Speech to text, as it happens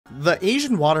The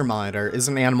Asian water monitor is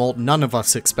an animal none of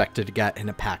us expected to get in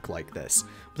a pack like this,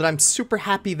 but I'm super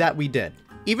happy that we did.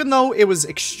 Even though it was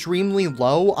extremely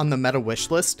low on the meta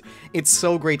wish list, it's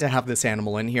so great to have this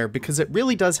animal in here because it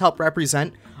really does help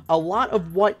represent a lot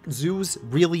of what zoos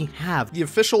really have. The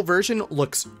official version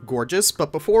looks gorgeous,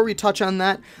 but before we touch on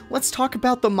that, let's talk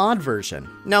about the mod version.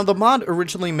 Now, the mod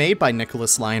originally made by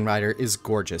Nicholas Lionrider is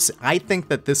gorgeous. I think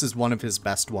that this is one of his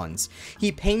best ones.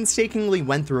 He painstakingly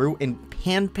went through and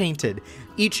hand-painted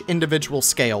each individual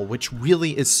scale, which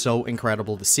really is so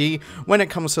incredible to see when it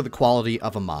comes to the quality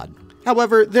of a mod.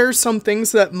 However, there are some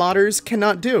things that modders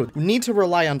cannot do. We need to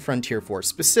rely on Frontier for,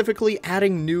 specifically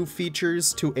adding new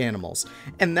features to animals.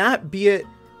 And that, be it,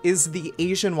 is the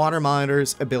Asian water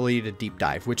monitor's ability to deep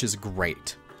dive, which is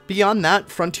great. Beyond that,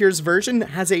 Frontier's version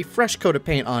has a fresh coat of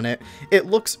paint on it. It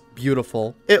looks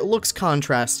beautiful. It looks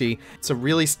contrasty. It's a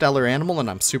really stellar animal,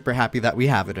 and I'm super happy that we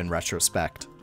have it in retrospect.